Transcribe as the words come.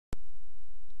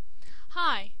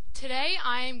Hi, today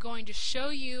I am going to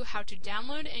show you how to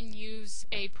download and use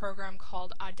a program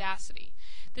called Audacity.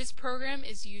 This program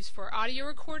is used for audio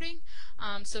recording,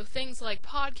 so things like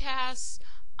podcasts,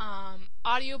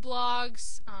 audio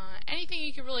blogs, anything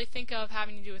you can really think of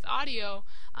having to do with audio,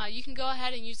 you can go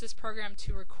ahead and use this program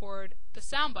to record the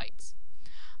sound bites.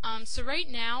 So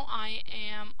right now I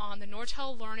am on the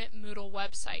Nortel LearniT Moodle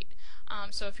website.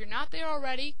 So if you're not there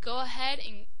already, go ahead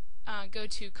and go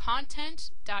to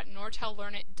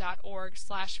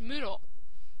content.nortellearnit.org/Moodle.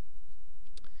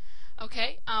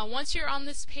 Okay, once you're on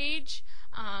this page,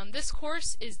 this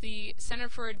course is the Center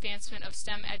for Advancement of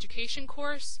STEM Education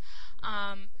course.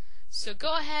 So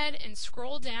go ahead and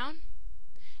scroll down,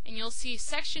 and you'll see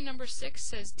section number 6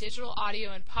 says Digital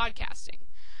Audio and Podcasting.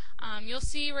 You'll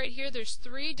see right here there's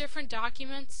 3 different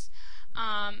documents.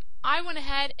 I went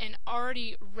ahead and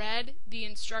already read the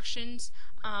instructions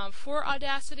for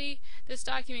Audacity. This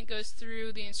document goes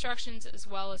through the instructions as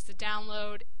well as the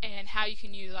download and how you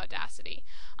can use Audacity.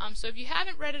 So if you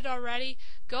haven't read it already,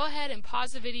 go ahead and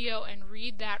pause the video and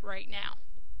read that right now.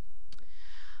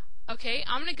 Okay,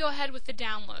 I'm going to go ahead with the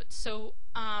download. So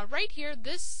right here,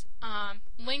 this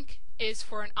link is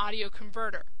for an audio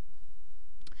converter.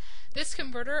 This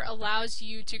converter allows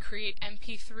you to create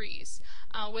MP3s.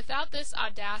 Without this,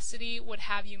 Audacity would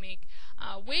have you make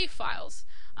WAV files.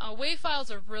 WAV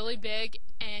files are really big,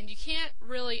 and you can't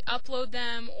really upload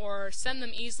them or send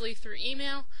them easily through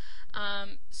email.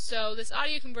 So this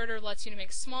audio converter allows you to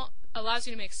make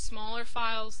smaller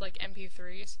files like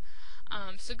MP3s.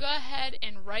 So go ahead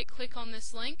and right-click on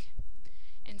this link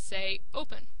and say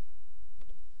Open.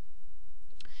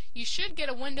 You should get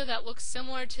a window that looks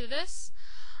similar to this.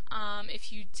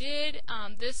 If you did,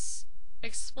 this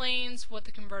explains what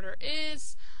the converter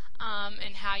is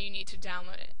and how you need to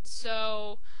download it.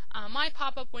 So my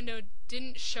pop-up window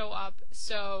didn't show up,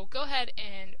 so go ahead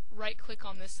and right-click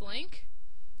on this link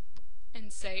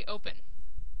and say Open.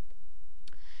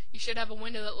 You should have a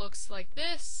window that looks like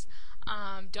this.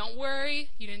 Don't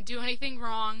worry, you didn't do anything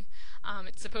wrong.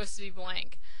 It's supposed to be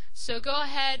blank. So go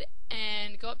ahead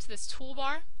and go up to this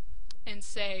toolbar and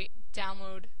say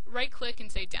Download. Right-click and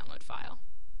say Download File.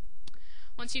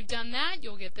 Once you've done that,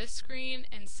 you'll get this screen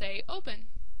and say Open.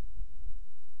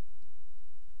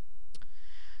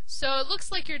 So it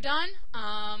looks like you're done,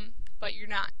 but you're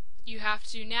not. You have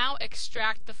to now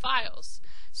extract the files.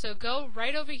 So go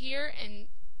right over here and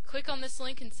click on this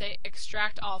link and say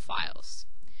Extract All Files.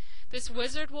 This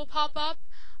wizard will pop up.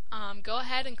 Go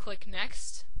ahead and click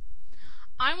Next.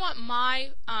 I want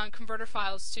my converter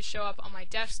files to show up on my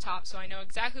desktop so I know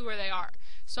exactly where they are.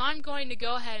 So I'm going to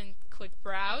go ahead and click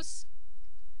Browse,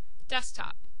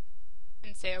 Desktop,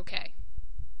 and say OK.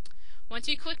 Once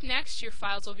you click Next, your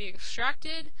files will be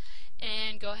extracted,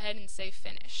 and go ahead and say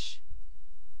Finish.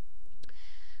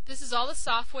 This is all the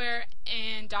software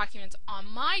and documents on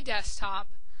my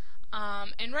desktop,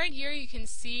 and right here you can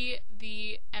see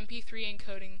the MP3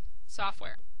 encoding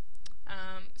software.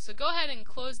 So go ahead and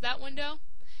close that window,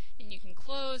 and you can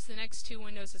close the next 2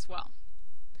 windows as well.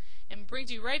 And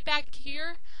brings you right back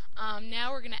here.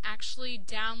 Now we're going to actually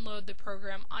download the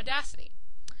program Audacity.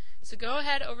 So go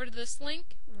ahead over to this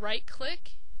link, right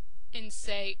click, and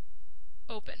say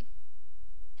Open.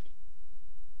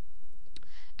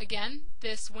 Again,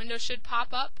 this window should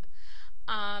pop up,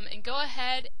 and go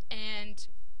ahead and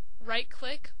right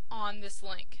click on this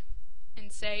link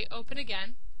and say Open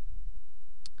again.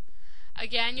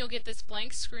 Again, you'll get this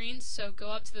blank screen, so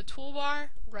go up to the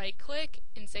toolbar, right-click,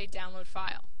 and say Download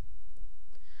File.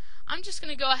 I'm just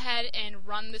going to go ahead and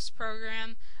run this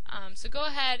program, so go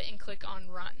ahead and click on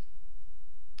Run.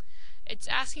 It's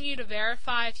asking you to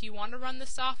verify if you want to run the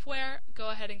software. Go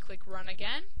ahead and click Run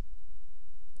again.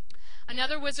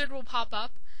 Another wizard will pop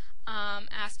up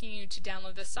asking you to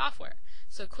download this software.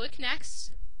 So click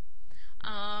Next.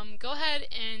 Go ahead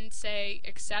and say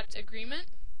Accept Agreement,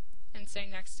 and say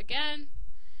Next again,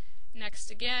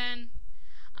 Next again.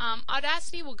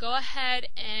 Audacity will go ahead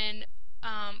and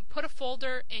put a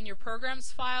folder in your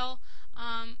programs file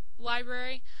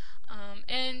library,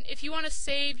 and if you want to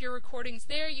save your recordings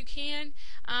there, you can.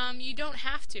 You don't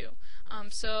have to.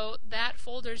 So that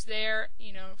folder's there,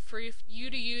 for you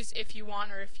to use if you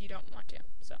want or if you don't want to.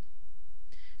 So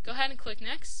go ahead and click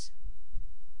Next.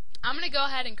 I'm going to go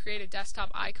ahead and create a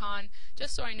desktop icon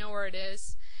just so I know where it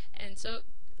is, and so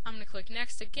I'm going to click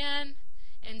Next again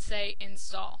and say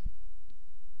Install.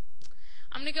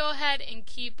 I'm going to go ahead and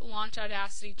keep Launch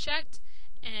Audacity checked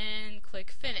and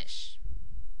click Finish.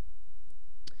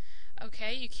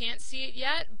 Okay, you can't see it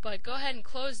yet, but go ahead and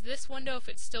close this window if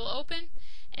it's still open,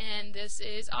 and this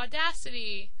is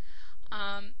Audacity.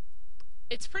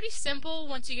 it's pretty simple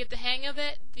once you get the hang of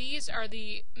it. These are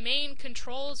the main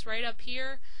controls right up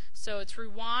here. So it's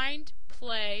rewind,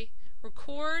 play,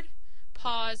 record,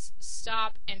 pause,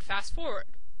 stop, and fast forward.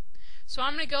 So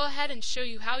I'm going to go ahead and show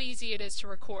you how easy it is to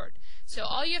record. So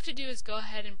all you have to do is go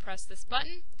ahead and press this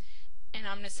button, and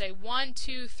I'm going to say 1,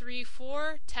 2, 3,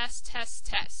 4, test, test,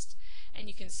 test. And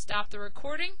you can stop the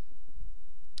recording.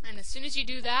 And as soon as you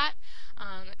do that,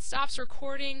 it stops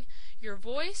recording your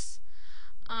voice.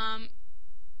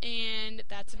 And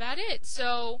that's about it.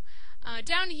 So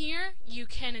down here you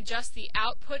can adjust the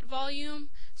output volume.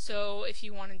 So if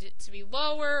you wanted it to be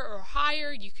lower or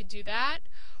higher, you could do that.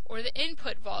 Or the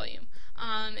input volume,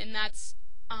 and that's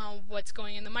what's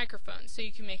going in the microphone. So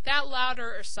you can make that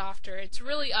louder or softer. It's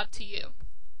really up to you.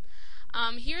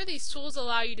 Here these tools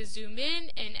allow you to zoom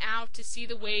in and out to see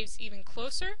the waves even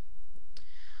closer.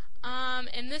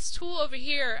 And this tool over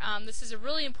here, this is a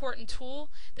really important tool.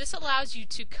 This allows you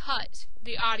to cut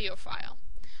the audio file.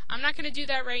 I'm not going to do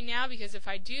that right now because if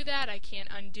I do that, I can't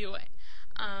undo it.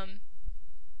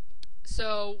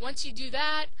 So once you do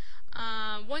that,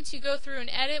 once you go through and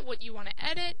edit what you want to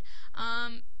edit,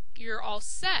 you're all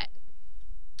set.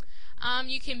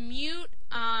 You can mute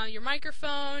your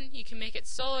microphone. You can make it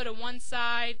solo to one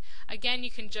side. Again,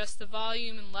 you can adjust the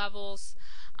volume and levels.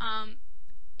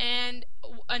 And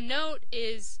a note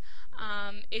is,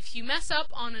 if you mess up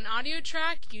on an audio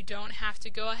track, you don't have to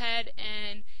go ahead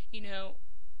and,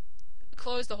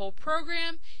 close the whole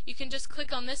program. You can just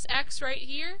click on this X right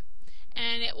here,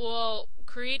 and it will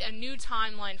create a new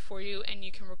timeline for you, and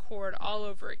you can record all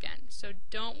over again. So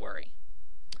don't worry.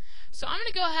 So I'm going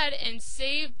to go ahead and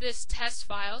save this test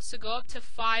file. So go up to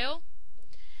File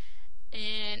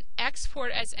and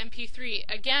Export as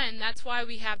MP3. Again, that's why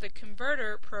we have the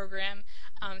converter program,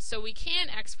 so we can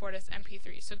export as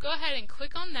MP3. So go ahead and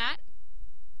click on that,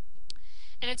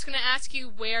 and it's going to ask you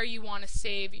where you want to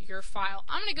save your file.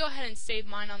 I'm going to go ahead and save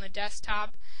mine on the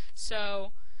desktop,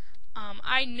 so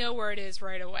I know where it is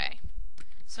right away.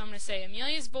 So I'm going to say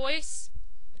Amelia's voice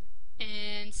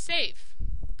and save.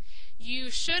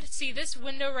 You should see this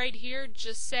window right here.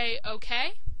 Just say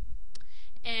OK,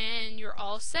 and you're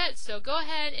all set. So go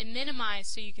ahead and minimize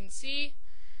so you can see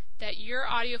that your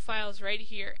audio file is right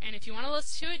here. And if you want to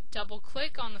listen to it, double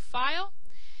click on the file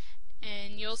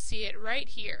and you'll see it right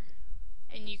here.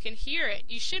 And you can hear it.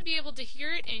 You should be able to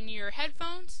hear it in your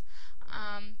headphones.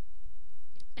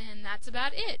 And that's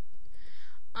about it.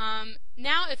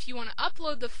 Now if you want to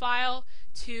upload the file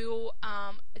to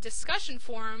a discussion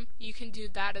forum, you can do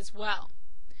that as well.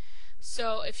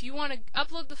 So if you want to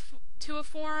upload to a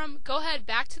forum, go ahead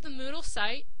back to the Moodle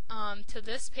site, to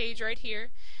this page right here.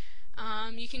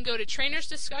 You can go to Trainers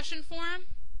Discussion Forum,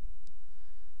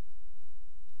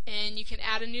 and you can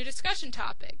add a new discussion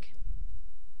topic.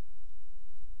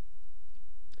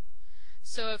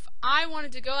 So if I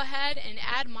wanted to go ahead and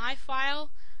add my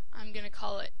file, I'm going to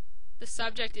call it, the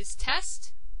subject is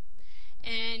test,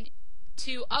 and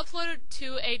to upload it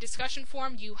to a discussion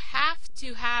forum, you have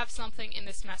to have something in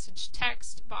this message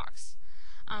text box.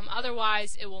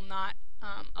 Otherwise, it will not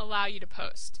allow you to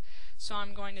post. So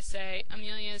I'm going to say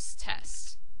Amelia's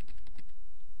test.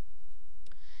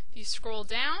 If you scroll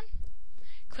down,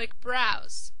 click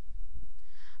Browse.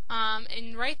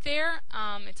 And right there,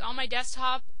 it's on my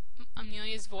desktop,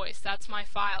 Amelia's voice. That's my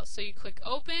file. So you click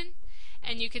Open,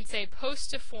 and you can say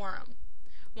Post to Forum.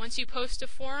 Once you post to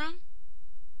forum,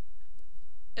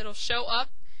 it'll show up.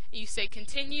 You say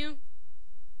Continue.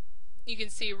 You can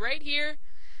see right here,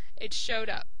 it showed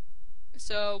up.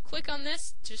 So click on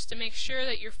this just to make sure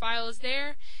that your file is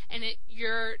there, and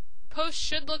your post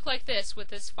should look like this with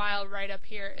this file right up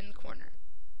here in the corner.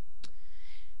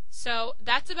 So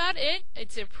that's about it.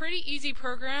 It's a pretty easy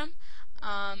program.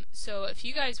 So if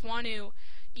you guys want to,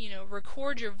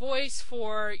 record your voice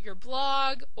for your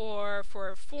blog or for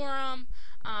a forum,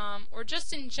 or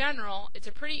just in general, it's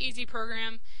a pretty easy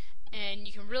program, and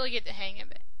you can really get the hang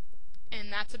of it.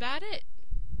 And that's about it.